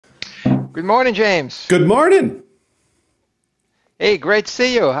Good morning, James. Good morning. Hey, great to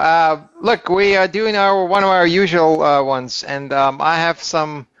see you. Look, we are doing one of our usual ones, and I have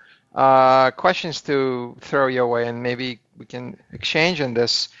some questions to throw your way, and maybe we can exchange on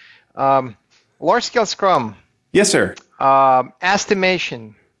this. Large-scale Scrum, Yes, sir.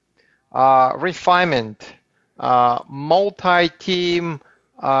 estimation, refinement, multi-team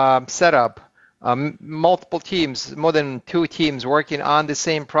setup, multiple teams, more than two teams working on the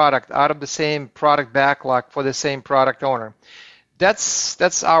same product, out of the same product backlog for the same product owner.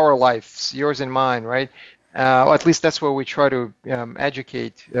 That's our lives, yours and mine, right? Or at least that's where we try to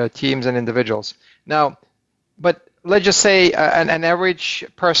educate teams and individuals. Now, but let's just say an average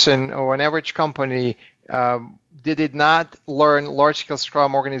person or an average company did not learn large-scale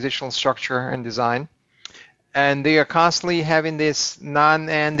Scrum organizational structure and design, and they are constantly having this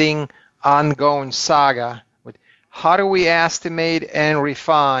non-ending, ongoing saga with how do we estimate and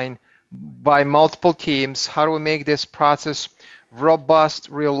refine by multiple teams? How do we make this process robust,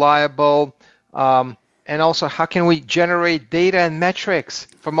 reliable, and also how can we generate data and metrics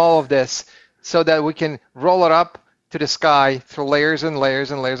from all of this so that we can roll it up to the sky through layers and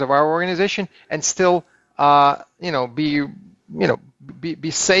layers and layers of our organization and still,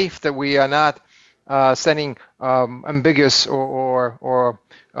 be safe that we are not sending ambiguous or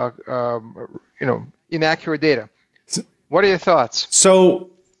inaccurate data. What are your thoughts? So,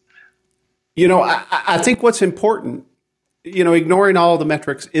 I think what's important, ignoring all the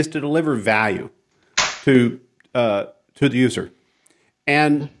metrics, is to deliver value to the user.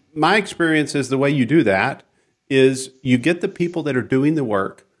 And my experience is the way you do that is you get the people that are doing the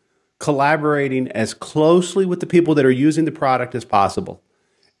work collaborating as closely with the people that are using the product as possible.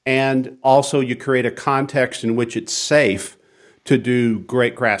 And also you create a context in which it's safe to do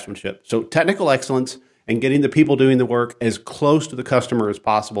great craftsmanship. So technical excellence and getting the people doing the work as close to the customer as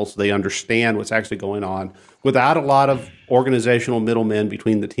possible so they understand what's actually going on without a lot of organizational middlemen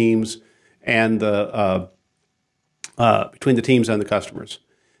between the teams and the customers.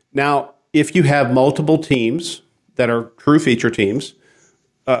 Now, if you have multiple teams that are true feature teams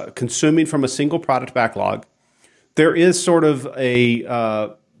consuming from a single product backlog, there is sort of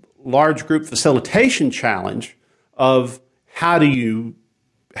a large group facilitation challenge of how do you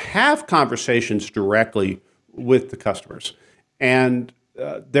have conversations directly with the customers. And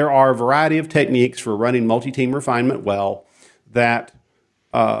there are a variety of techniques for running multi-team refinement well that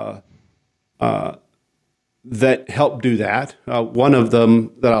help do that. One of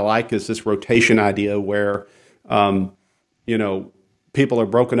them that I like is this rotation idea where, people are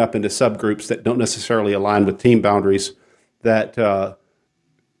broken up into subgroups that don't necessarily align with team boundaries, that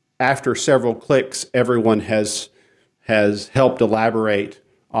after several clicks, everyone has helped elaborate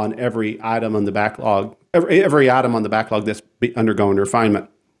on every item on the backlog, every item on the backlog that's undergoing refinement.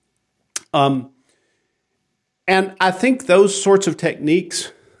 And I think those sorts of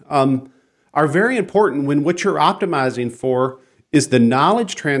techniques are very important when what you're optimizing for is the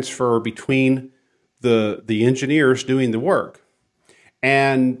knowledge transfer between the engineers doing the work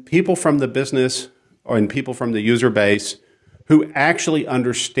and people from the business and people from the user base who actually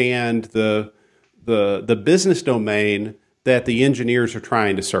understand the business domain that the engineers are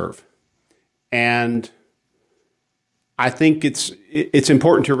trying to serve. And I think it's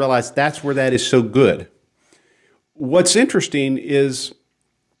important to realize that's where that is so good. What's interesting is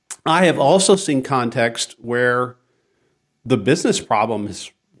I have also seen context where the business problem is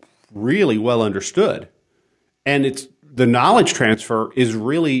really well understood, and the knowledge transfer is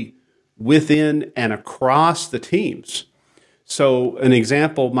really within and across the teams. So an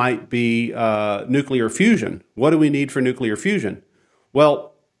example might be nuclear fusion. What do we need for nuclear fusion?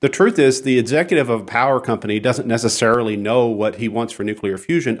 Well, the truth is the executive of a power company doesn't necessarily know what he wants for nuclear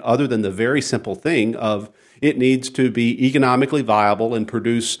fusion other than the very simple thing of it needs to be economically viable and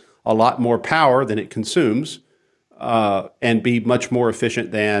produce a lot more power than it consumes and be much more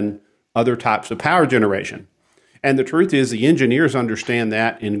efficient than other types of power generation. And the truth is the engineers understand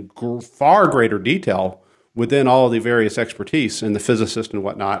that in far greater detail within all the various expertise and the physicist and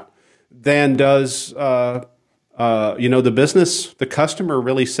whatnot than does, the business. The customer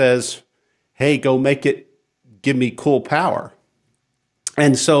really says, hey, go make it, give me cool power.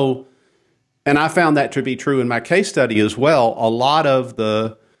 And I found that to be true in my case study as well. A lot of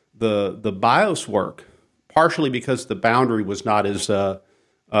the BIOS work, partially because the boundary was not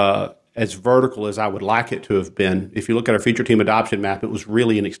as vertical as I would like it to have been. If you look at our feature team adoption map, it was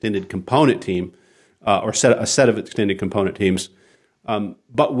really an extended component team or a set of extended component teams.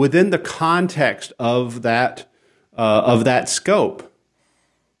 But within the context of that scope,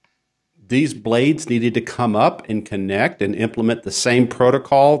 these blades needed to come up and connect and implement the same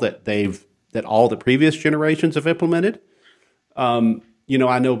protocol that all the previous generations have implemented. I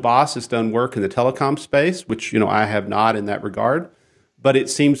know Boss has done work in the telecom space, which, I have not in that regard. But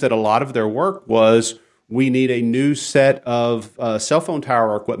it seems that a lot of their work was, we need a new set of cell phone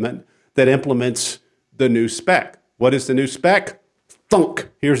tower equipment that implements the new spec. What is the new spec? Thunk.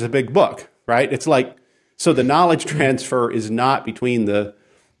 Here's a big book, right? It's like, so the knowledge transfer is not between the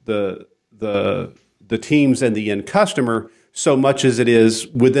teams and the end customer so much as it is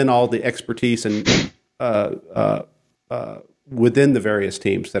within all the expertise and within the various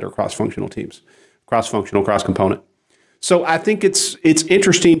teams that are cross-functional teams, cross-functional, cross-component. So I think it's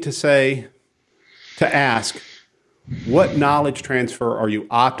interesting to ask, what knowledge transfer are you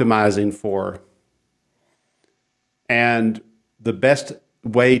optimizing for? And the best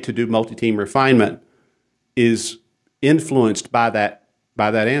way to do multi-team refinement is influenced by that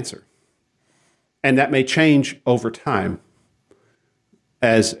answer. And that may change over time.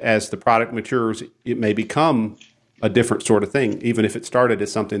 As the product matures, it may become a different sort of thing, even if it started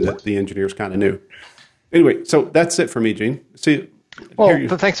as something that the engineers kind of knew. Anyway, so that's it for me, Gene.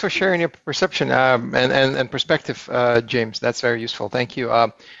 Well, thanks for sharing your perception and perspective, James. That's very useful. Thank you.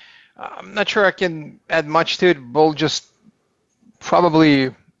 I'm not sure I can add much to it. We'll just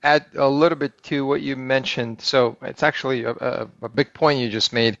probably add a little bit to what you mentioned. So it's actually a big point you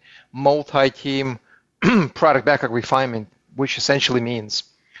just made, multi-team product backlog refinement, which essentially means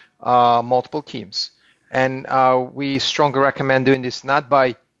multiple teams. And we strongly recommend doing this not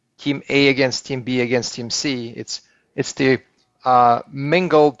by team A against team B against team C. It's the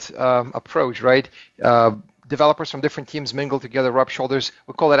mingled approach, right? Developers from different teams mingle together, rub shoulders.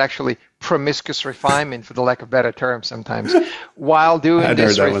 We call it actually promiscuous refinement, for the lack of better term sometimes. While doing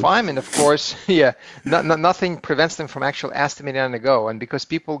this refinement, of course, nothing prevents them from actually estimating on the go. And because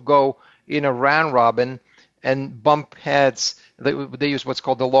people go in a round robin and bump heads, they use what's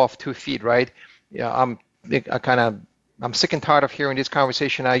called the law of 2 feet, right? I'm sick and tired of hearing this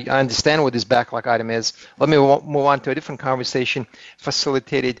conversation. I understand what this backlog item is. Let me move on to a different conversation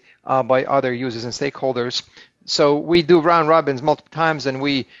facilitated by other users and stakeholders. So we do round robins multiple times, and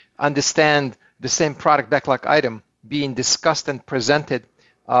we understand the same product backlog item being discussed and presented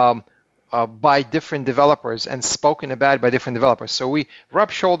by different developers and spoken about by different developers. So we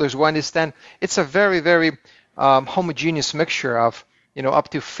rub shoulders. We understand it's a very, very homogeneous mixture of up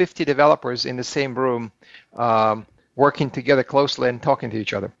to 50 developers in the same room, working together closely and talking to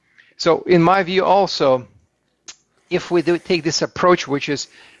each other. So in my view also, if we do take this approach, which is,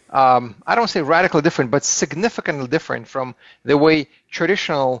 I don't say radically different, but significantly different from the way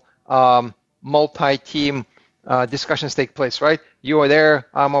traditional multi-team discussions take place, right? You are there,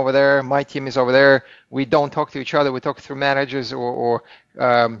 I'm over there, my team is over there. We don't talk to each other. We talk through managers or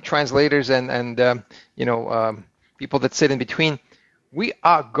translators and people that sit in between. We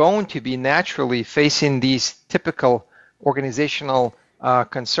are going to be naturally facing these typical organizational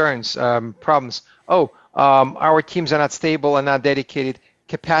concerns, problems. Our teams are not stable and not dedicated.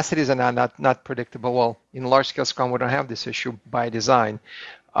 Capacities are not predictable. Well, in large-scale Scrum, we don't have this issue by design.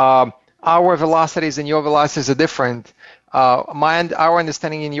 Our velocities and your velocities are different. Our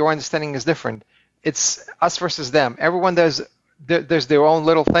understanding and your understanding is different. It's us versus them. Everyone there's their own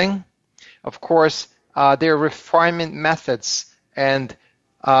little thing. Of course, their refinement methods and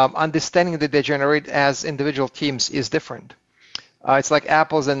understanding that they generate as individual teams is different. It's like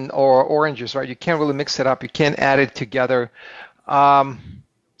apples or oranges, right? You can't really mix it up. You can't add it together.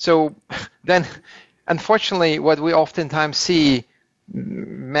 So then, unfortunately, what we oftentimes see,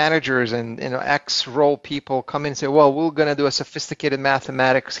 managers and X-role people come in and say, well, we're going to do a sophisticated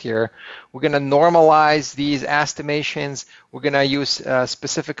mathematics here. We're going to normalize these estimations. We're going to use a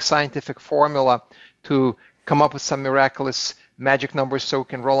specific scientific formula to come up with some miraculous magic numbers so we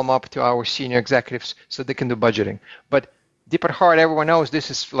can roll them up to our senior executives so they can do budgeting. But deep at heart, everyone knows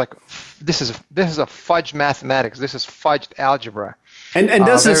this is a fudged mathematics. This is fudged algebra. And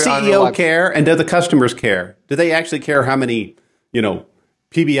does the CEO care? And do the customers care? Do they actually care how many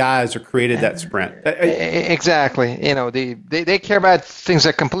PBIs are created that sprint? Exactly. They care about things that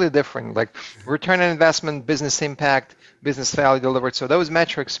are completely different, like return on investment, business impact, business value delivered. So those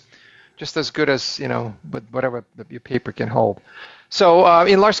metrics, just as good as but whatever your paper can hold. So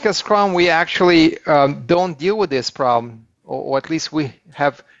in large-scale Scrum, we actually don't deal with this problem, or at least we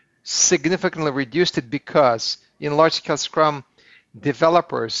have significantly reduced it, because in large-scale Scrum,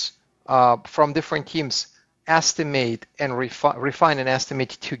 developers from different teams estimate and refine and estimate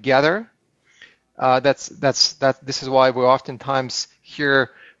together. This is why we oftentimes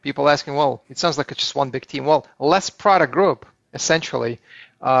hear people asking, well, it sounds like it's just one big team. Well, less product group, essentially,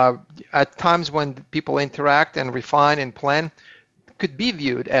 uh, at times when people interact and refine and plan, could be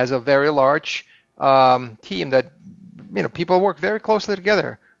viewed as a very large team that people work very closely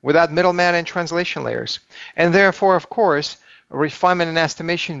together without middleman and translation layers. And therefore, of course, refinement and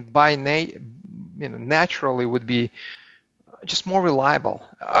estimation by naturally would be just more reliable.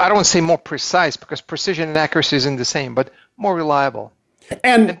 I don't want to say more precise because precision and accuracy isn't the same, but more reliable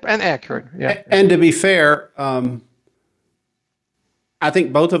And accurate. Yeah. and to be fair, I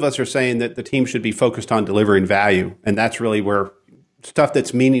think both of us are saying that the team should be focused on delivering value, and that's really where stuff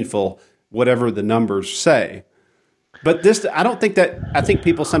that's meaningful, whatever the numbers say. But this, I don't think that. I think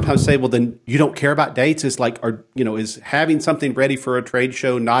people sometimes say, "Well, then you don't care about dates." Is like, is having something ready for a trade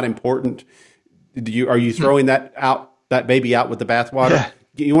show not important? Are you throwing that baby out with the bathwater? Yeah.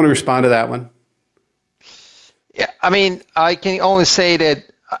 You want to respond to that one? Yeah, I mean, I can only say that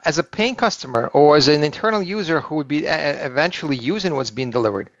as a paying customer or as an internal user who would be eventually using what's being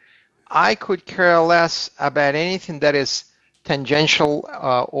delivered, I could care less about anything that is tangential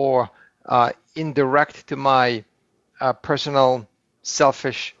or indirect to my personal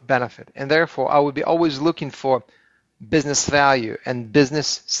selfish benefit. And therefore, I would be always looking for business value and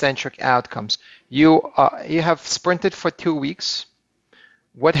business-centric outcomes. You have sprinted for 2 weeks.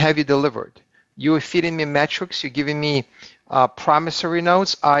 What have you delivered? You're feeding me metrics. You're giving me promissory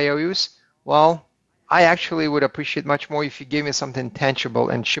notes, IOUs. Well, I actually would appreciate much more if you gave me something tangible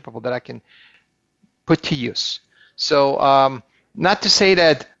and shippable that I can put to use. So not to say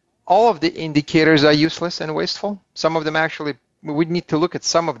that all of the indicators are useless and wasteful. Some of them actually, we need to look at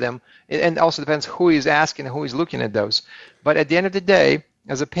some of them. And also depends who is asking and who is looking at those. But at the end of the day,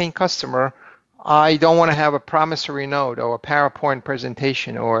 as a paying customer, I don't want to have a promissory note or a PowerPoint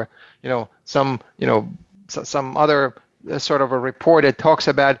presentation or some other sort of a report that talks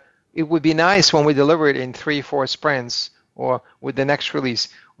about it would be nice when we deliver it in 3-4 sprints or with the next release.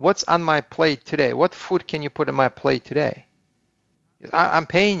 What's on my plate today? What food can you put on my plate today? I'm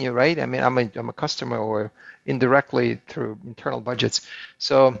paying you, right? I mean, I'm a customer or indirectly through internal budgets.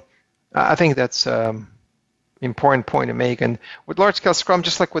 So I think that's important point to make. And with large-scale Scrum,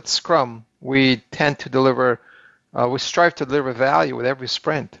 just like with Scrum, we tend to deliver, we strive to deliver value with every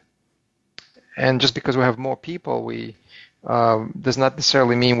sprint. And just because we have more people, we does not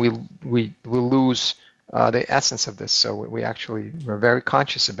necessarily mean we lose the essence of this. So we're very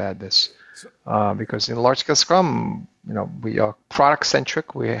conscious about this because in large-scale Scrum, we are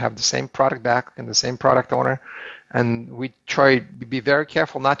product-centric. We have the same product back and the same product owner, and we try to be very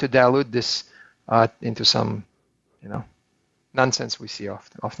careful not to dilute this into some nonsense we see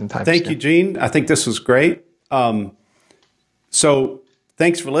oftentimes. Thank you, Gene. I think this was great. So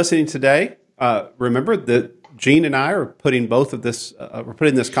thanks for listening today. Remember that Gene and I are putting we're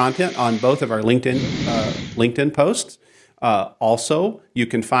putting this content on both of our LinkedIn posts. Also, you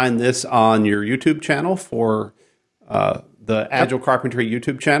can find this on your YouTube channel for the Agile Carpentry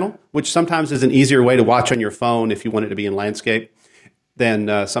YouTube channel, which sometimes is an easier way to watch on your phone if you want it to be in landscape.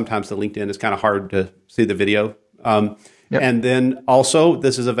 Then sometimes the LinkedIn is kind of hard to see the video. And then also,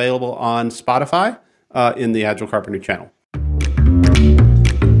 this is available on Spotify in the Agile Carpentry channel.